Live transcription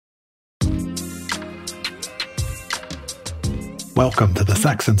Welcome to the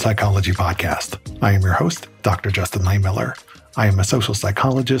Sex and Psychology Podcast. I am your host, Dr. Justin Lehmiller. I am a social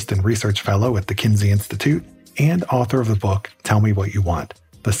psychologist and research fellow at the Kinsey Institute and author of the book, Tell Me What You Want,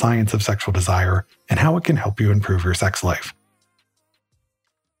 The Science of Sexual Desire and How It Can Help You Improve Your Sex Life.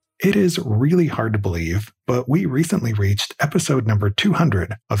 It is really hard to believe, but we recently reached episode number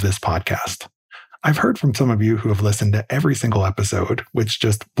 200 of this podcast. I've heard from some of you who have listened to every single episode, which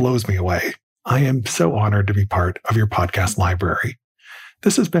just blows me away. I am so honored to be part of your podcast library.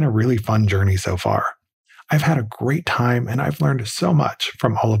 This has been a really fun journey so far. I've had a great time and I've learned so much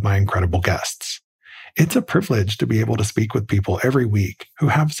from all of my incredible guests. It's a privilege to be able to speak with people every week who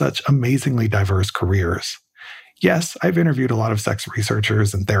have such amazingly diverse careers. Yes, I've interviewed a lot of sex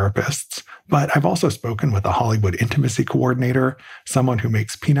researchers and therapists, but I've also spoken with a Hollywood intimacy coordinator, someone who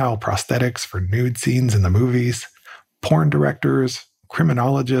makes penile prosthetics for nude scenes in the movies, porn directors,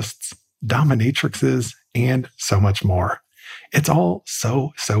 criminologists, dominatrixes, and so much more. It's all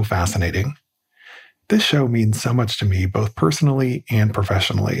so fascinating. This show means so much to me, both personally and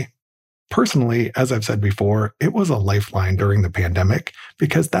professionally. Personally, as I've said before, it was a lifeline during the pandemic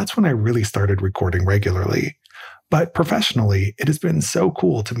because that's when I really started recording regularly. But professionally, it has been so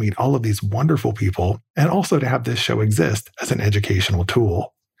cool to meet all of these wonderful people and also to have this show exist as an educational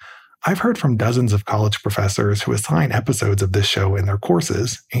tool. I've heard from dozens of college professors who assign episodes of this show in their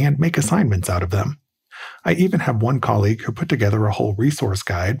courses and make assignments out of them. I even have one colleague who put together a whole resource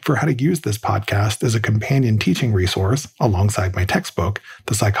guide for how to use this podcast as a companion teaching resource alongside my textbook,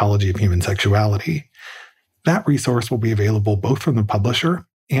 The Psychology of Human Sexuality. That resource will be available both from the publisher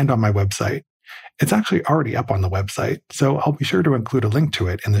and on my website. It's actually already up on the website, so I'll be sure to include a link to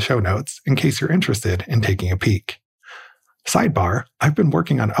it in the show notes in case you're interested in taking a peek. Sidebar, I've been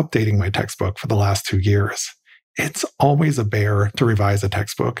working on updating my textbook for the last 2 years. It's always a bear to revise a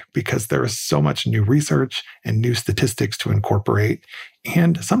textbook because there is so much new research and new statistics to incorporate,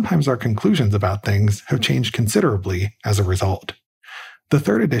 and sometimes our conclusions about things have changed considerably as a result. The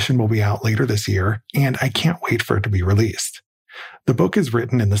third edition will be out later this year, and I can't wait for it to be released. The book is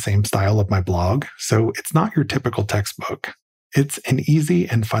written in the same style of my blog, so it's not your typical textbook. It's an easy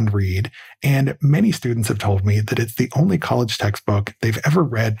and fun read, and many students have told me that it's the only college textbook they've ever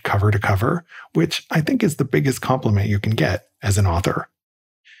read cover to cover, which I think is the biggest compliment you can get as an author.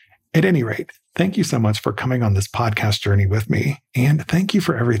 At any rate, thank you so much for coming on this podcast journey with me, and thank you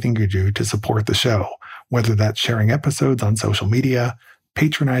for everything you do to support the show, whether that's sharing episodes on social media,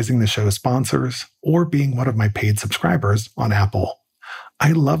 patronizing the show's sponsors, or being one of my paid subscribers on Apple.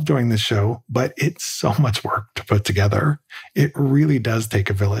 I love doing this show, but it's so much work to put together. It really does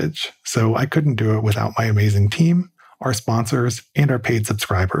take a village, so I couldn't do it without my amazing team, our sponsors, and our paid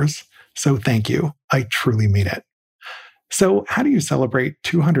subscribers. So thank you. I truly mean it. So how do you celebrate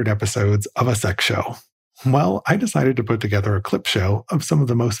 200 episodes of a sex show? Well, I decided to put together a clip show of some of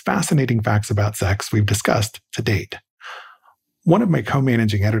the most fascinating facts about sex we've discussed to date. One of my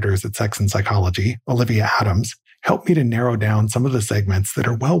co-managing editors at Sex and Psychology, Olivia Adams, helped me to narrow down some of the segments that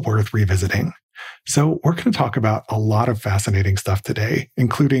are well worth revisiting. So we're going to talk about a lot of fascinating stuff today,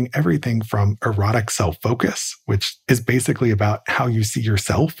 including everything from erotic self-focus, which is basically about how you see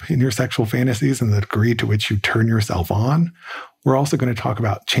yourself in your sexual fantasies and the degree to which you turn yourself on. We're also going to talk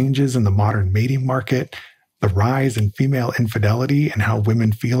about changes in the modern mating market, the rise in female infidelity and how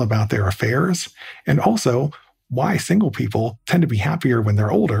women feel about their affairs, and also why single people tend to be happier when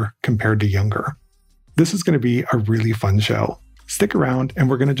they're older compared to younger. This is going to be a really fun show. Stick around and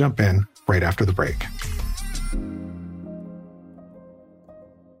we're going to jump in right after the break.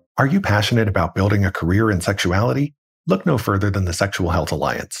 Are you passionate about building a career in sexuality? Look no further than the Sexual Health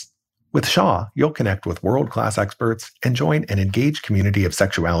Alliance. With SHA, you'll connect with world-class experts and join an engaged community of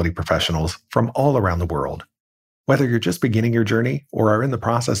sexuality professionals from all around the world. Whether you're just beginning your journey or are in the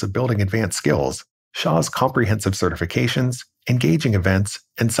process of building advanced skills, SHA's comprehensive certifications, engaging events,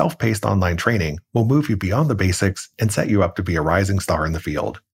 and self-paced online training will move you beyond the basics and set you up to be a rising star in the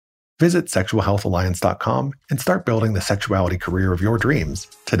field. Visit sexualhealthalliance.com and start building the sexuality career of your dreams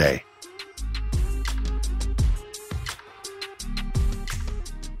today.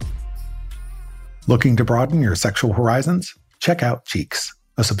 Looking to broaden your sexual horizons? Check out Cheeks,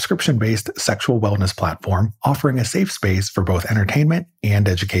 a subscription-based sexual wellness platform offering a safe space for both entertainment and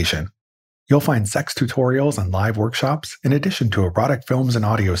education. You'll find sex tutorials and live workshops in addition to erotic films and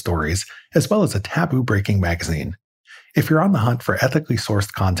audio stories, as well as a taboo-breaking magazine. If you're on the hunt for ethically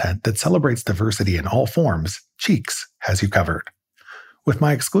sourced content that celebrates diversity in all forms, Cheeks has you covered. With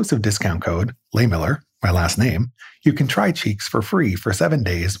my exclusive discount code, Lehmiller, my last name, you can try Cheeks for free for 7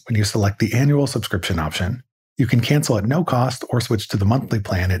 days when you select the annual subscription option. You can cancel at no cost or switch to the monthly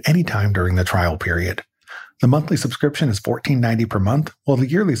plan at any time during the trial period. The monthly subscription is $14.90 per month, while the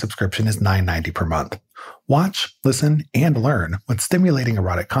yearly subscription is $9.90 per month. Watch, listen, and learn with stimulating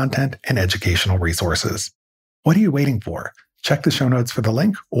erotic content and educational resources. What are you waiting for? Check the show notes for the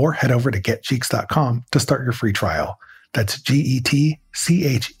link or head over to getcheeks.com to start your free trial. That's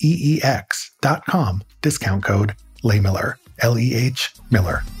GETCHEEX.com, discount code LEHMiller, L-E-H,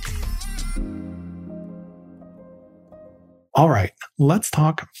 Miller. All right, let's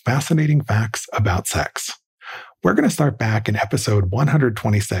talk fascinating facts about sex. We're going to start back in episode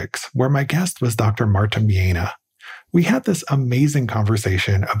 126, where my guest was Dr. Marta Miena. We had this amazing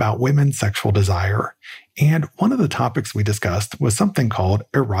conversation about women's sexual desire, and one of the topics we discussed was something called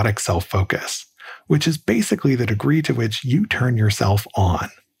erotic self-focus, which is basically the degree to which you turn yourself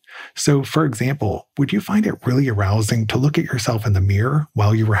on. So, for example, would you find it really arousing to look at yourself in the mirror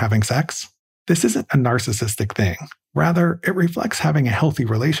while you were having sex? This isn't a narcissistic thing. Rather, it reflects having a healthy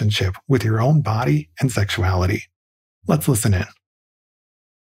relationship with your own body and sexuality. Let's listen in.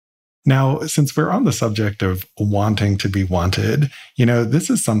 Now, since we're on the subject of wanting to be wanted,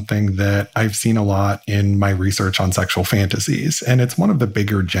 this is something that I've seen a lot in my research on sexual fantasies, and it's one of the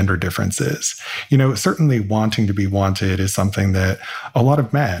bigger gender differences. Certainly wanting to be wanted is something that a lot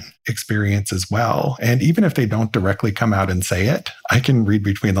of men experience as well. And even if they don't directly come out and say it, I can read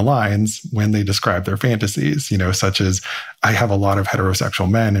between the lines when they describe their fantasies, such as I have a lot of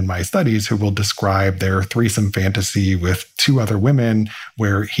heterosexual men in my studies who will describe their threesome fantasy with two other women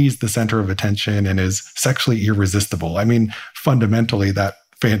where he's the center of attention and is sexually irresistible. I mean, fundamentally, that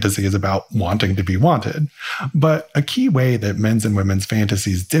fantasy is about wanting to be wanted. But a key way that men's and women's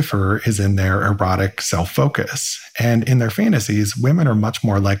fantasies differ is in their erotic self-focus. And in their fantasies, women are much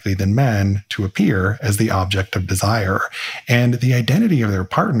more likely than men to appear as the object of desire. And the identity of their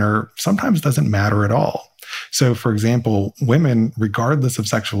partner sometimes doesn't matter at all. So, for example, women, regardless of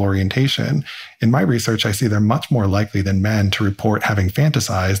sexual orientation, in my research, I see they're much more likely than men to report having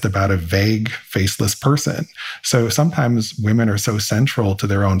fantasized about a vague, faceless person. So sometimes women are so central to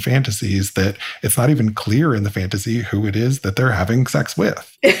their own fantasies that it's not even clear in the fantasy who it is that they're having sex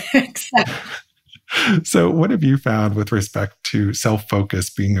with. Exactly. So what have you found with respect to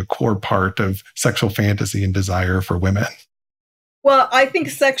self-focus being a core part of sexual fantasy and desire for women? Well, I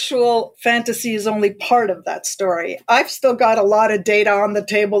think sexual fantasy is only part of that story. I've still got a lot of data on the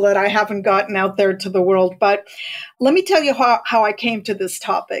table that I haven't gotten out there to the world. But let me tell you how I came to this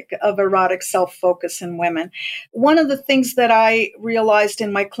topic of erotic self-focus in women. One of the things that I realized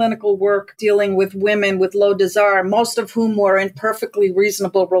in my clinical work dealing with women with low desire, most of whom were in perfectly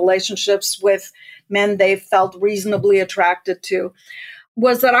reasonable relationships with men they felt reasonably attracted to,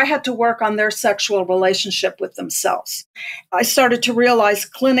 was that I had to work on their sexual relationship with themselves. I started to realize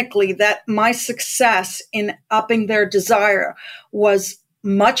clinically that my success in upping their desire was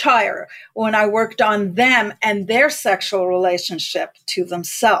much higher when I worked on them and their sexual relationship to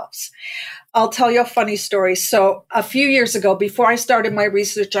themselves. I'll tell you a funny story. So a few years ago, before I started my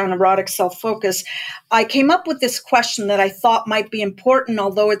research on erotic self-focus, I came up with this question that I thought might be important,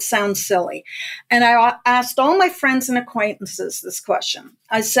 although it sounds silly. And I asked all my friends and acquaintances this question.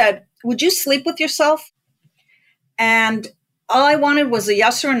 I said, would you sleep with yourself? And all I wanted was a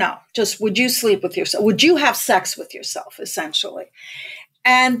yes or no. Just, would you sleep with yourself? Would you have sex with yourself, essentially?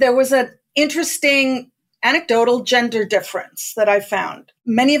 And there was an interesting anecdotal gender difference that I found.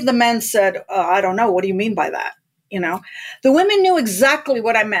 Many of the men said, I don't know. What do you mean by that? The women knew exactly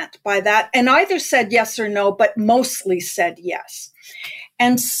what I meant by that and either said yes or no, but mostly said yes.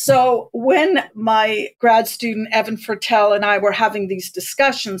 And so when my grad student, Evan Fertel, and I were having these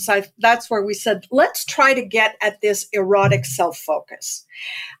discussions, that's where we said, let's try to get at this erotic self-focus.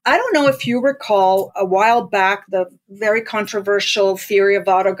 I don't know if you recall a while back, the very controversial theory of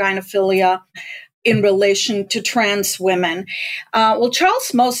autogynephilia in relation to trans women.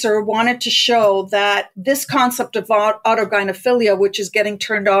 Charles Moser wanted to show that this concept of autogynephilia, which is getting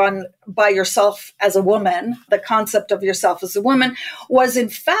turned on by yourself as a woman, the concept of yourself as a woman, was in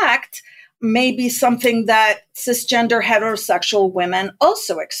fact maybe something that cisgender heterosexual women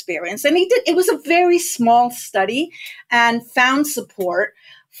also experience. And it was a very small study and found support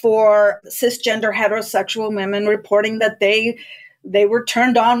for cisgender heterosexual women reporting that they were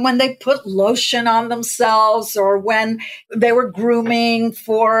turned on when they put lotion on themselves or when they were grooming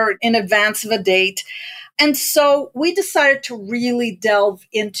in advance of a date. And so we decided to really delve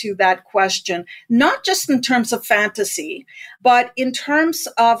into that question, not just in terms of fantasy, but in terms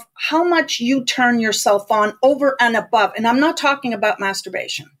of how much you turn yourself on over and above. And I'm not talking about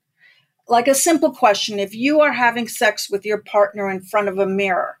masturbation. Like a simple question, if you are having sex with your partner in front of a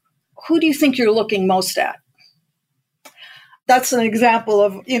mirror, who do you think you're looking most at? That's an example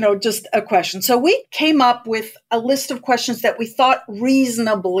of, just a question. So we came up with a list of questions that we thought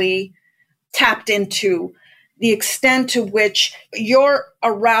reasonably tapped into the extent to which your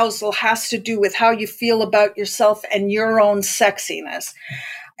arousal has to do with how you feel about yourself and your own sexiness.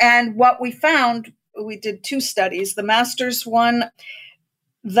 And what we found, we did 2 studies, the master's one,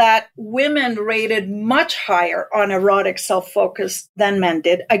 that women rated much higher on erotic self-focus than men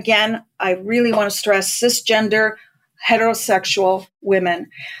did. Again, I really want to stress cisgender, heterosexual women.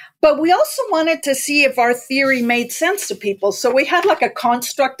 But we also wanted to see if our theory made sense to people. So we had like a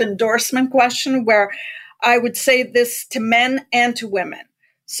construct endorsement question where I would say this to men and to women.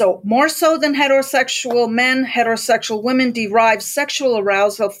 So more so than heterosexual men, heterosexual women derive sexual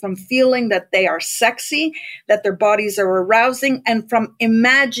arousal from feeling that they are sexy, that their bodies are arousing, and from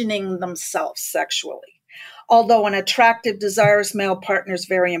imagining themselves sexually. Although an attractive, desirous male partner is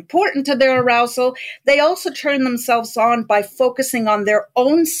very important to their arousal, they also turn themselves on by focusing on their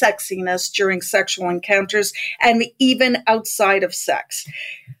own sexiness during sexual encounters and even outside of sex.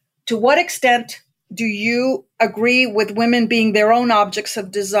 To what extent do you agree with women being their own objects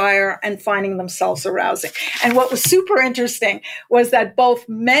of desire and finding themselves arousing? And what was super interesting was that both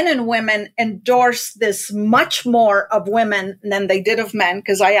men and women endorsed this much more of women than they did of men,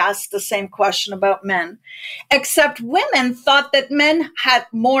 because I asked the same question about men, except women thought that men had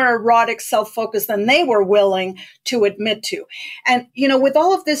more erotic self-focus than they were willing to admit to. And, with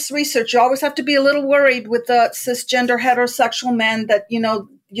all of this research, you always have to be a little worried with the cisgender heterosexual men that,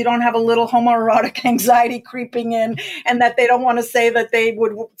 you don't have a little homoerotic anxiety creeping in, and that they don't want to say that they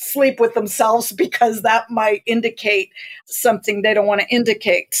would sleep with themselves because that might indicate something they don't want to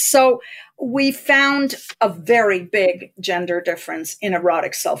indicate. So we found a very big gender difference in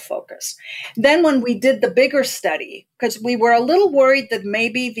erotic self-focus. Then when we did the bigger study, because we were a little worried that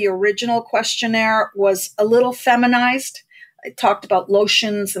maybe the original questionnaire was a little feminized, it talked about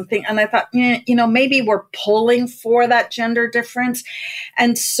lotions and things. And I thought, maybe we're pulling for that gender difference.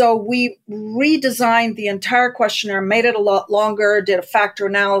 And so we redesigned the entire questionnaire, made it a lot longer, did a factor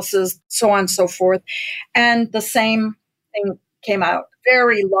analysis, so on and so forth. And the same thing came out,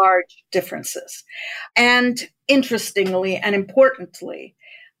 very large differences. And interestingly and importantly,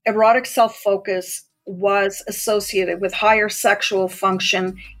 erotic self-focus was associated with higher sexual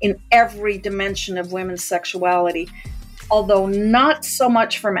function in every dimension of women's sexuality, although not so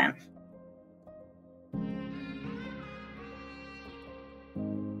much for men.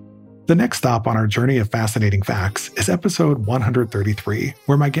 The next stop on our journey of fascinating facts is episode 133,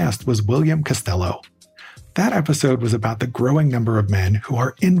 where my guest was William Costello. That episode was about the growing number of men who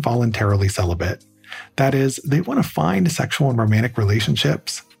are involuntarily celibate. That is, they want to find sexual and romantic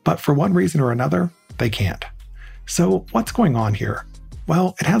relationships, but for one reason or another, they can't. So what's going on here?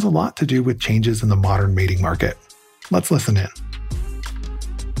 Well, it has a lot to do with changes in the modern mating market. Let's listen in.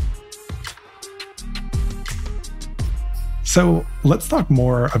 So let's talk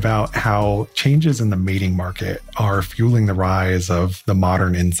more about how changes in the mating market are fueling the rise of the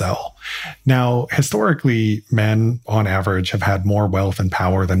modern incel. Now, historically, men on average have had more wealth and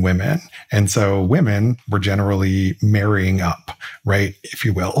power than women. And so women were generally marrying up, right, if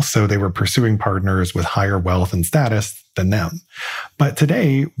you will. So they were pursuing partners with higher wealth and status than them. But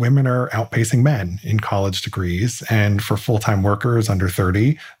today, women are outpacing men in college degrees. And for full-time workers under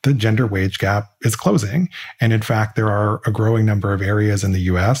 30, the gender wage gap is closing. And in fact, there are a growing number of areas in the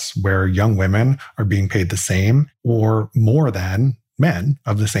US where young women are being paid the same or more than men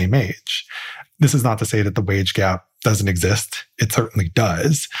of the same age. This is not to say that the wage gap doesn't exist. It certainly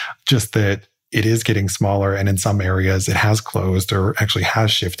does. Just that it is getting smaller, and in some areas it has closed or actually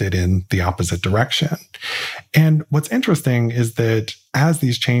has shifted in the opposite direction. And what's interesting is that as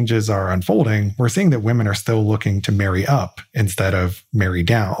these changes are unfolding, we're seeing that women are still looking to marry up instead of marry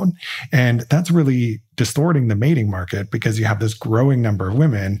down. And that's really distorting the mating market because you have this growing number of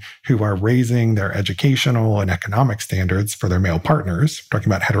women who are raising their educational and economic standards for their male partners, talking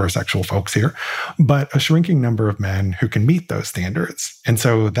about heterosexual folks here, but a shrinking number of men who can meet those standards. And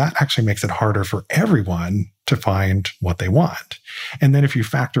so that actually makes it harder for everyone to find what they want. And then if you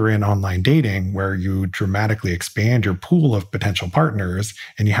factor in online dating, where you dramatically expand your pool of potential partners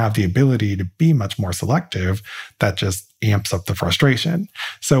and you have the ability to be much more selective, that just amps up the frustration.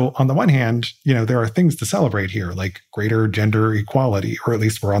 So on the one hand, there are things to celebrate here, like greater gender equality, or at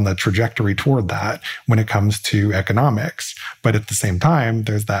least we're on the trajectory toward that when it comes to economics. But at the same time,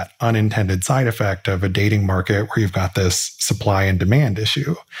 there's that unintended side effect of a dating market where you've got this supply and demand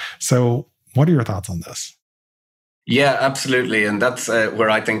issue. So what are your thoughts on this? Yeah, absolutely. And that's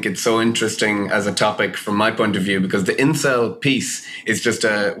where I think it's so interesting as a topic from my point of view, because the incel piece is just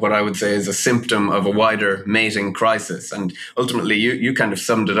what I would say is a symptom of a wider mating crisis. And ultimately, you kind of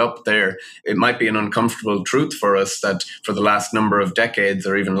summed it up there. It might be an uncomfortable truth for us that for the last number of decades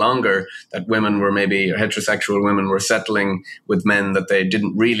or even longer, that women were maybe, heterosexual women were settling with men that they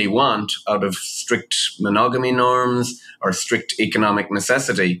didn't really want out of strict monogamy norms or strict economic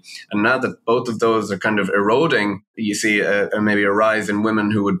necessity. And now that both of those are kind of eroding, you see maybe a rise in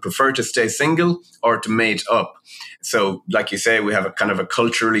women who would prefer to stay single or to mate up. So, like you say, we have a kind of a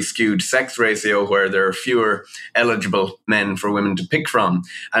culturally skewed sex ratio where there are fewer eligible men for women to pick from.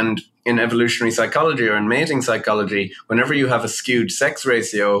 And in evolutionary psychology or in mating psychology, whenever you have a skewed sex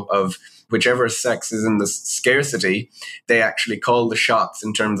ratio of whichever sex is in the scarcity, they actually call the shots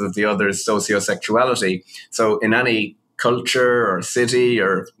in terms of the other's sociosexuality. So in any culture or city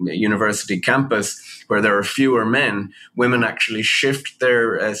or university campus where there are fewer men, women actually shift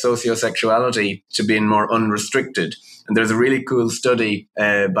their sociosexuality to being more unrestricted. And there's a really cool study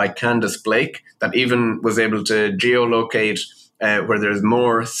by Candace Blake that even was able to geolocate where there's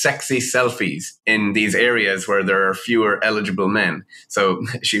more sexy selfies in these areas where there are fewer eligible men. So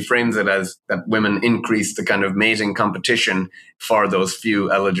she frames it as that women increase the kind of mating competition for those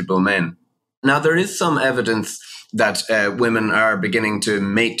few eligible men. Now, there is some evidence that women are beginning to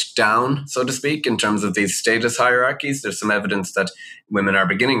mate down, so to speak, in terms of these status hierarchies. There's some evidence that women are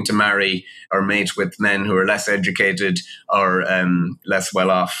beginning to marry or mate with men who are less educated or less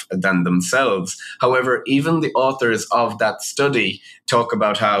well off than themselves. However, even the authors of that study talk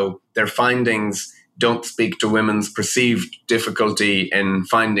about how their findings don't speak to women's perceived difficulty in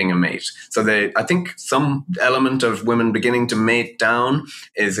finding a mate. So I think some element of women beginning to mate down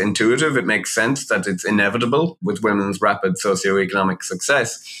is intuitive. It makes sense that it's inevitable with women's rapid socioeconomic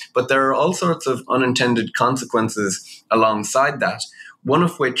success. But there are all sorts of unintended consequences alongside that, one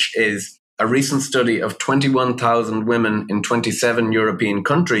of which is a recent study of 21,000 women in 27 European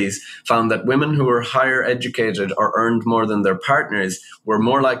countries found that women who were higher educated or earned more than their partners were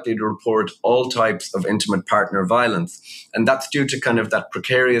more likely to report all types of intimate partner violence. And that's due to kind of that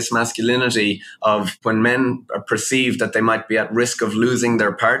precarious masculinity of when men perceive that they might be at risk of losing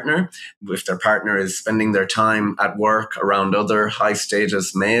their partner, if their partner is spending their time at work around other high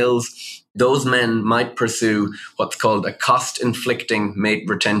status males, those men might pursue what's called a cost-inflicting mate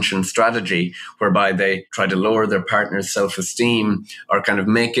retention strategy, whereby they try to lower their partner's self-esteem or kind of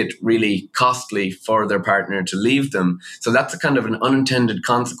make it really costly for their partner to leave them. So that's a kind of an unintended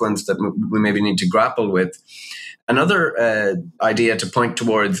consequence that we maybe need to grapple with. Another idea to point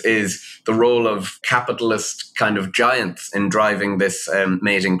towards is the role of capitalist kind of giants in driving this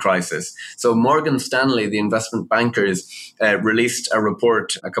mating crisis. So Morgan Stanley, the investment bankers, released a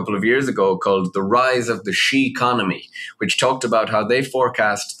report a couple of years ago called The Rise of the She Economy, which talked about how they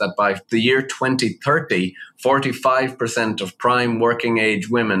forecast that by the year 2030, 45% of prime working age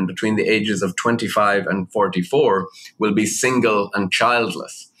women between the ages of 25 and 44 will be single and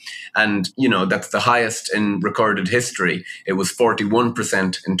childless. And, you know, that's the highest in recorded history. It was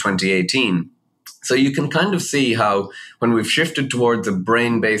 41% in 2018. So you can kind of see how when we've shifted towards a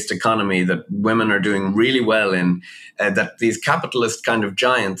brain-based economy that women are doing really well in, that these capitalist kind of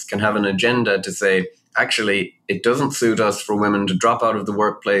giants can have an agenda to say, actually, it doesn't suit us for women to drop out of the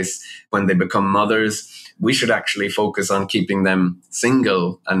workplace when they become mothers. We should actually focus on keeping them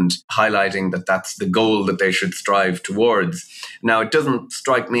single and highlighting that that's the goal that they should strive towards. Now, it doesn't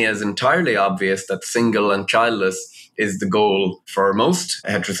strike me as entirely obvious that single and childless is the goal for most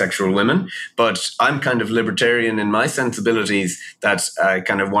heterosexual women, but I'm kind of libertarian in my sensibilities that I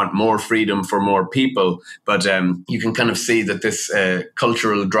kind of want more freedom for more people. But you can kind of see that this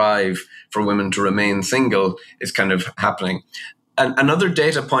cultural drive for women to remain single is kind of happening. And another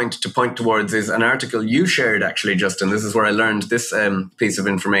data point to point towards is an article you shared, actually, Justin. This is where I learned this piece of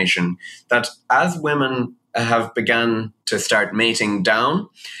information, that as women have begun to start mating down,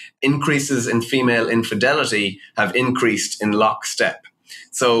 increases in female infidelity have increased in lockstep.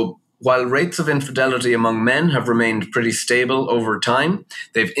 So while rates of infidelity among men have remained pretty stable over time,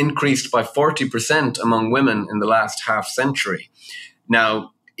 they've increased by 40% among women in the last half century.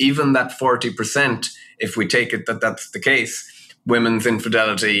 Now, even that 40%, if we take it that that's the case, women's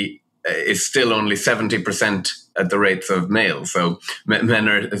infidelity is still only 70% at the rates of males. So men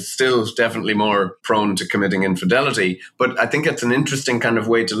are still definitely more prone to committing infidelity. But I think it's an interesting kind of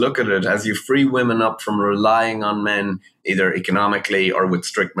way to look at it. As you free women up from relying on men, either economically or with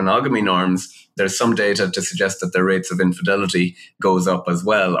strict monogamy norms, there's some data to suggest that their rates of infidelity goes up as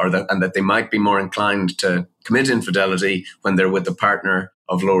well, and that they might be more inclined to commit infidelity when they're with a partner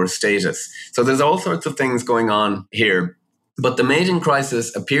of lower status. So there's all sorts of things going on here. But the mating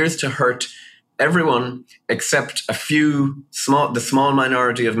crisis appears to hurt everyone except the small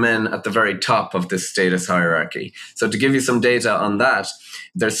minority of men at the very top of this status hierarchy. So to give you some data on that,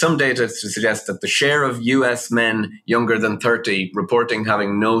 there's some data to suggest that the share of US men younger than 30 reporting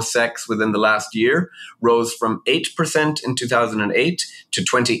having no sex within the last year rose from 8% in 2008 to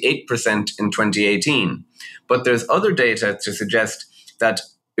 28% in 2018. But there's other data to suggest that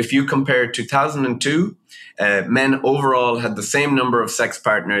if you compare 2002, men overall had the same number of sex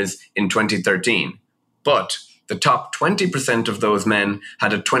partners in 2013. But the top 20% of those men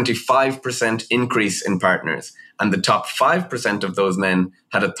had a 25% increase in partners. And the top 5% of those men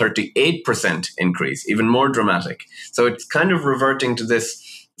had a 38% increase, even more dramatic. So it's kind of reverting to this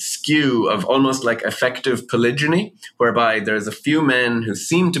skew of almost like effective polygyny, whereby there's a few men who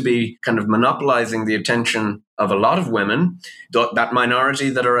seem to be kind of monopolizing the attention of a lot of women, that minority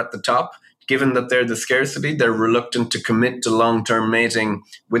that are at the top. Given that they're the scarcity, they're reluctant to commit to long-term mating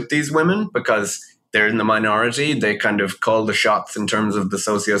with these women because they're in the minority. They kind of call the shots in terms of the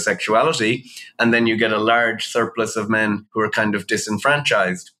sociosexuality. And then you get a large surplus of men who are kind of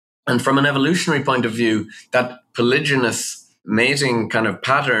disenfranchised. And from an evolutionary point of view, that polygynous mating kind of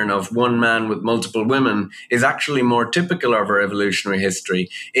pattern of one man with multiple women is actually more typical of our evolutionary history.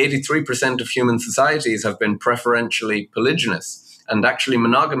 83% of human societies have been preferentially polygynous. And actually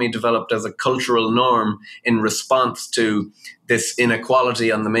monogamy developed as a cultural norm in response to this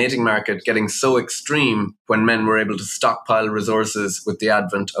inequality on the mating market getting so extreme when men were able to stockpile resources with the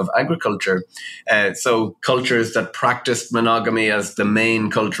advent of agriculture. So cultures that practiced monogamy as the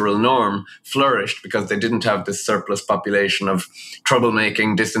main cultural norm flourished because they didn't have this surplus population of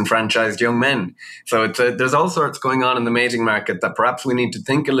troublemaking, disenfranchised young men. So there's all sorts going on in the mating market that perhaps we need to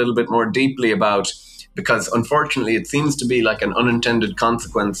think a little bit more deeply about, because unfortunately it seems to be like an unintended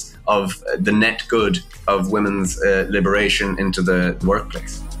consequence of the net good of women's liberation into the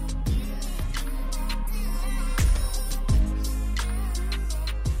workplace.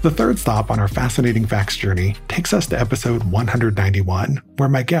 The third stop on our fascinating facts journey takes us to episode 191, where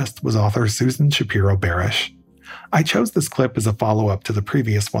my guest was author Susan Shapiro Barish. I chose this clip as a follow-up to the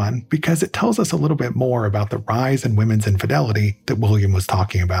previous one because it tells us a little bit more about the rise in women's infidelity that William was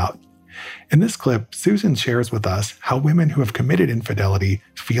talking about. In this clip, Susan shares with us how women who have committed infidelity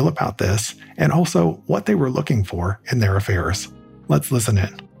feel about this and also what they were looking for in their affairs. Let's listen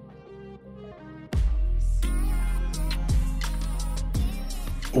in.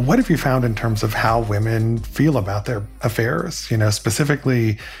 What have you found in terms of how women feel about their affairs? You know,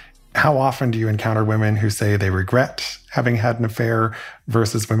 specifically, how often do you encounter women who say they regret having had an affair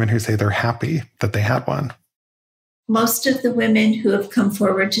versus women who say they're happy that they had one? Most of the women who have come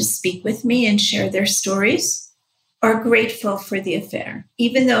forward to speak with me and share their stories are grateful for the affair.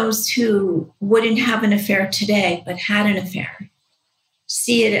 Even those who wouldn't have an affair today but had an affair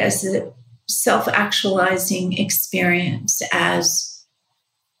see it as a self-actualizing experience, as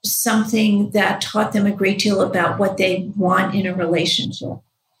something that taught them a great deal about what they want in a relationship,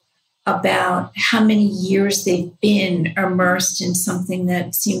 about how many years they've been immersed in something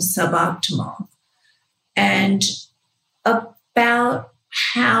that seems suboptimal, and about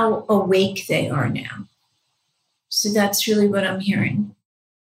how awake they are now. So that's really what I'm hearing.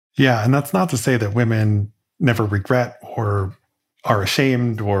 Yeah, and that's not to say that women never regret or are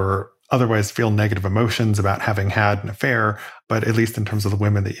ashamed or otherwise feel negative emotions about having had an affair, but at least in terms of the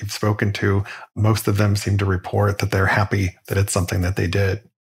women that you've spoken to, most of them seem to report that they're happy that it's something that they did.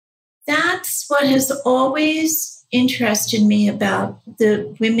 That's what has always interested me about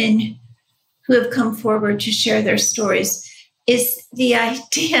the women who have come forward to share their stories, is the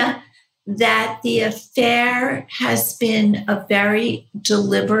idea that the affair has been a very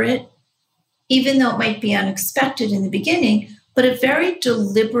deliberate, even though it might be unexpected in the beginning, but a very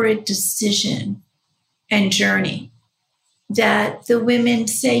deliberate decision and journey. That the women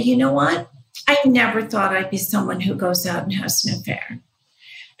say, you know what? I never thought I'd be someone who goes out and has an affair.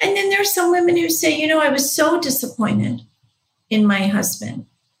 And then there's some women who say, you know, I was so disappointed in my husband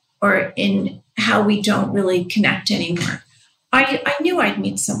or in how we don't really connect anymore. I knew I'd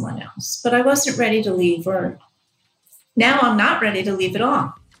meet someone else, but I wasn't ready to leave, or now I'm not ready to leave at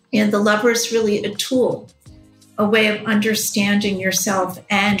all. And the lover is really a tool a way of understanding yourself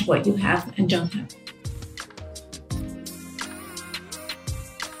and what you have and don't have.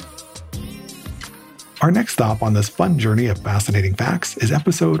 Our next stop on this fun journey of fascinating facts is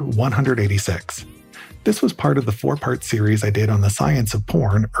episode 186. This was part of the 4-part series I did on the science of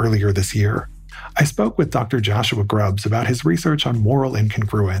porn earlier this year. I spoke with Dr. Joshua Grubbs about his research on moral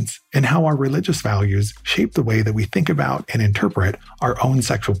incongruence and how our religious values shape the way that we think about and interpret our own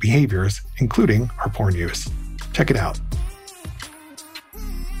sexual behaviors, including our porn use. Check it out.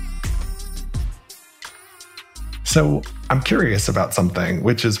 So I'm curious about something,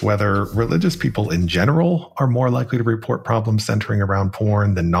 which is whether religious people in general are more likely to report problems centering around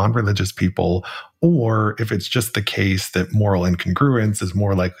porn than non-religious people, or if it's just the case that moral incongruence is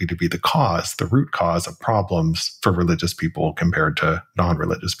more likely to be the root cause of problems for religious people compared to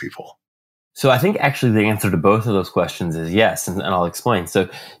non-religious people. So I think actually the answer to both of those questions is yes, and I'll explain. So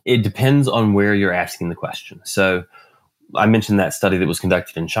it depends on where you're asking the question. So I mentioned that study that was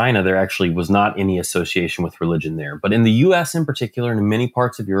conducted in China. There actually was not any association with religion there. But in the US in particular, and in many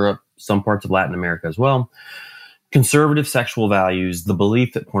parts of Europe, some parts of Latin America as well, conservative sexual values, the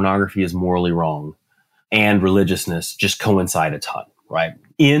belief that pornography is morally wrong, and religiousness just coincide a ton, right?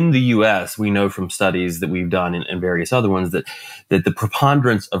 In the US, we know from studies that we've done and various other ones that the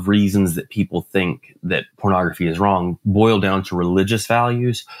preponderance of reasons that people think that pornography is wrong boil down to religious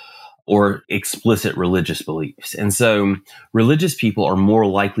values or explicit religious beliefs. And so religious people are more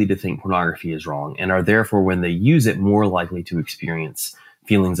likely to think pornography is wrong and are therefore, when they use it, more likely to experience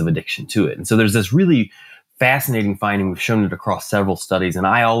feelings of addiction to it. And so there's this really fascinating finding. We've shown it across several studies. And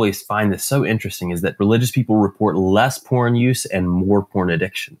I always find this so interesting is that religious people report less porn use and more porn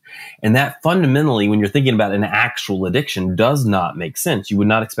addiction. And that fundamentally, when you're thinking about an actual addiction, does not make sense. You would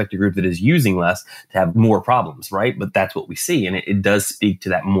not expect a group that is using less to have more problems, right? But that's what we see. And it does speak to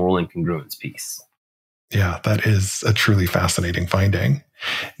that moral incongruence piece. Yeah, that is a truly fascinating finding.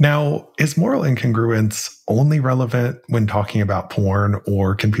 Now, is moral incongruence only relevant when talking about porn,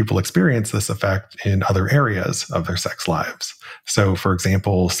 or can people experience this effect in other areas of their sex lives? So, for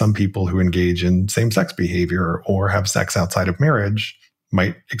example, some people who engage in same-sex behavior or have sex outside of marriage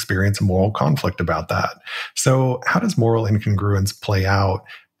might experience a moral conflict about that. So, how does moral incongruence play out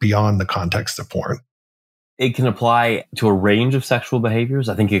beyond the context of porn? It can apply to a range of sexual behaviors.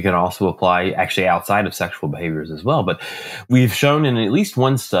 I think it can also apply actually outside of sexual behaviors as well. But we've shown in at least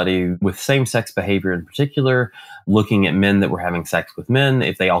one study with same-sex behavior in particular, looking at men that were having sex with men,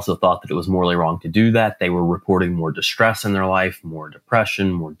 if they also thought that it was morally wrong to do that, they were reporting more distress in their life, more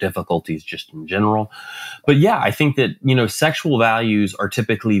depression, more difficulties just in general. But yeah, I think that, sexual values are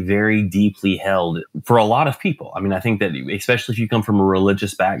typically very deeply held for a lot of people. I mean, I think that especially if you come from a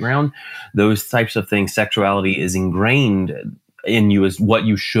religious background, those types of things, sexuality is ingrained in you as what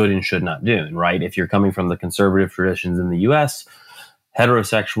you should and should not do, right? If you're coming from the conservative traditions in the US,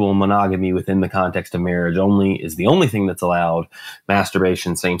 heterosexual monogamy within the context of marriage only is the only thing that's allowed.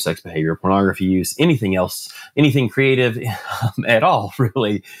 Masturbation, same-sex behavior, pornography use, anything else, anything creative at all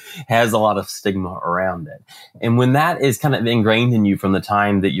really has a lot of stigma around it. And when that is kind of ingrained in you from the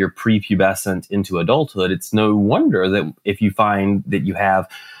time that you're prepubescent into adulthood, it's no wonder that if you find that you have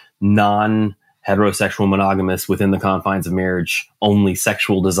non-heterosexual monogamous within the confines of marriage, only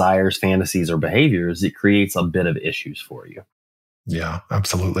sexual desires, fantasies, or behaviors, it creates a bit of issues for you. Yeah,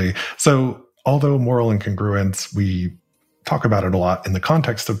 absolutely. So although moral incongruence, we talk about it a lot in the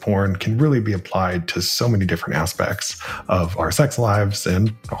context of porn, can really be applied to so many different aspects of our sex lives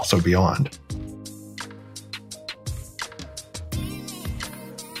and also beyond.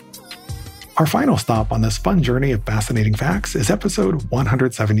 Our final stop on this fun journey of fascinating facts is episode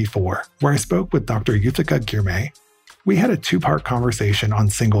 174, where I spoke with Dr. Yuthika Girmay. We had a 2-part conversation on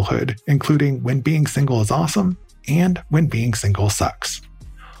singlehood, including when being single is awesome and when being single sucks.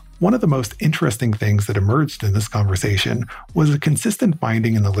 One of the most interesting things that emerged in this conversation was a consistent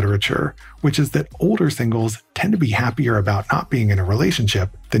finding in the literature, which is that older singles tend to be happier about not being in a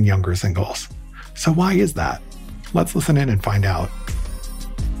relationship than younger singles. So why is that? Let's listen in and find out.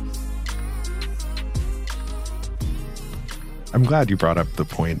 I'm glad you brought up the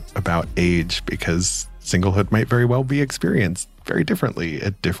point about age, because singlehood might very well be experienced very differently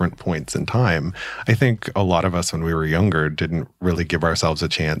at different points in time. I think a lot of us when we were younger didn't really give ourselves a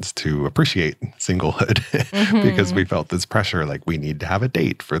chance to appreciate singlehood because we felt this pressure, like we need to have a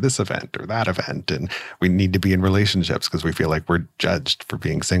date for this event or that event, and we need to be in relationships because we feel like we're judged for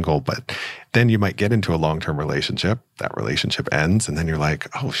being single. But then you might get into a long-term relationship, that relationship ends, and then you're like,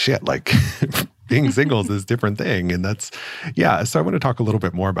 oh shit, like being single is this different thing. And so I want to talk a little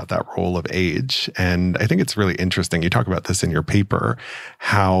bit more about that role of age. And I think it's really interesting. You talk about this in your paper,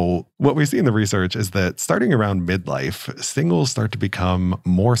 how what we see in the research is that starting around midlife, singles start to become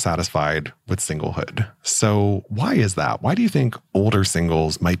more satisfied with singlehood. So why is that? Why do you think older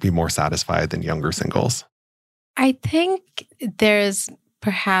singles might be more satisfied than younger singles? I think there's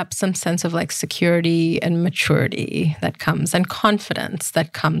perhaps some sense of like security and maturity that comes and confidence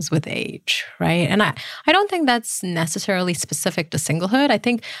that comes with age, right? And I don't think that's necessarily specific to singlehood. I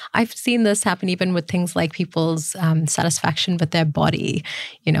think I've seen this happen even with things like people's satisfaction with their body.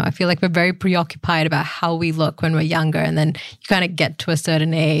 You know, I feel like we're very preoccupied about how we look when we're younger, and then you kind of get to a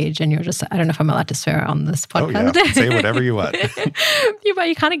certain age and you're just, I don't know if I'm allowed to swear on this podcast. Oh yeah, say whatever you want. But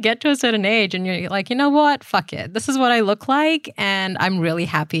you kind of get to a certain age and you're like, you know what, fuck it. This is what I look like and I'm really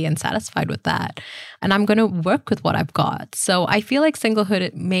happy and satisfied with that. And I'm going to work with what I've got. So I feel like singlehood,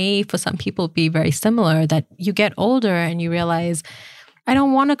 it may for some people be very similar, that you get older and you realize, I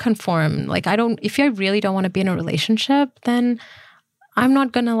don't want to conform. Like if I really don't want to be in a relationship, then I'm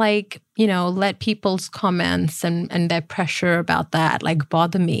not going to let people's comments and their pressure about that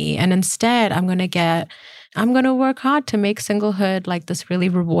bother me. And instead I'm going to work hard to make singlehood like this really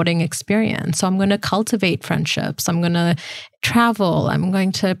rewarding experience. So I'm going to cultivate friendships. I'm going to travel. I'm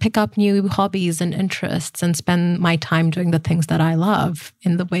going to pick up new hobbies and interests and spend my time doing the things that I love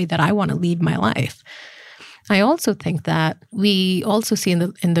in the way that I want to lead my life. I also think that we also see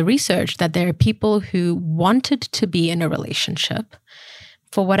in the research that there are people who wanted to be in a relationship.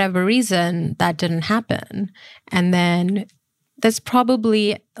 For whatever reason, that didn't happen. And then there's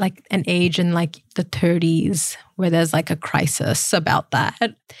probably like an age in like the 30s where there's like a crisis about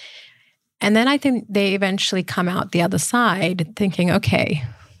that. And then I think they eventually come out the other side thinking, okay,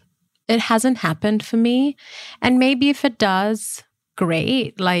 it hasn't happened for me. And maybe if it does,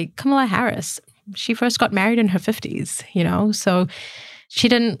 great. Like Kamala Harris, she first got married in her 50s, so she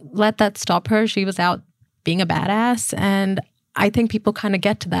didn't let that stop her. She was out being a badass. And I think people kind of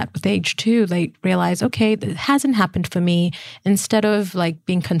get to that with age too. They realize, okay, it hasn't happened for me. Instead of like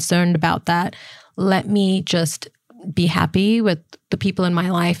being concerned about that, let me just be happy with the people in my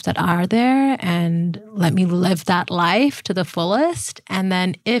life that are there and let me live that life to the fullest. And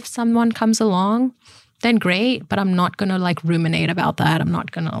then if someone comes along, then great. But I'm not going to like ruminate about that. I'm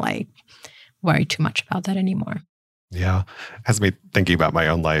not going to like worry too much about that anymore. Yeah. Has me thinking about my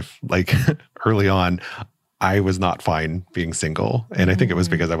own life. Like early on, I was not fine being single. And I think it was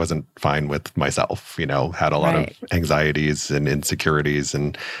because I wasn't fine with myself, had a lot of anxieties and insecurities.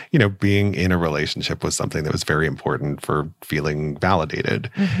 And, being in a relationship was something that was very important for feeling validated.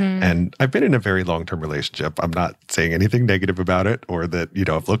 Mm-hmm. And I've been in a very long-term relationship. I'm not saying anything negative about it or that,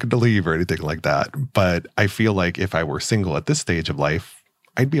 I'm looking to leave or anything like that. But I feel like if I were single at this stage of life,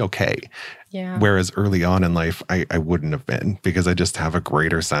 I'd be okay. Yeah. Whereas early on in life, I wouldn't have been because I just have a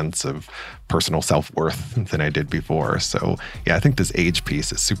greater sense of personal self-worth than I did before. So yeah, I think this age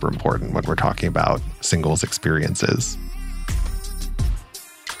piece is super important when we're talking about singles experiences.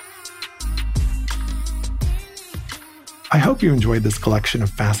 I hope you enjoyed this collection of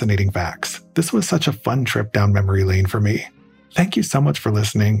fascinating facts. This was such a fun trip down memory lane for me. Thank you so much for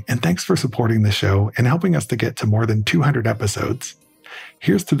listening, and thanks for supporting the show and helping us to get to more than 200 episodes.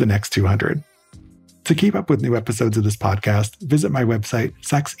 Here's to the next 200. To keep up with new episodes of this podcast, visit my website,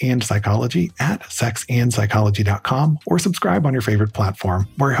 Sex and Psychology, at sexandpsychology.com, or subscribe on your favorite platform,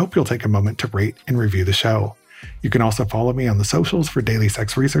 where I hope you'll take a moment to rate and review the show. You can also follow me on the socials for daily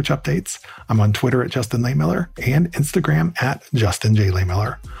sex research updates. I'm on Twitter at Justin Lehmiller and Instagram at Justin J.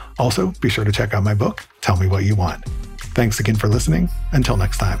 Lehmiller. Also, be sure to check out my book, Tell Me What You Want. Thanks again for listening. Until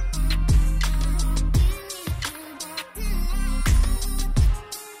next time.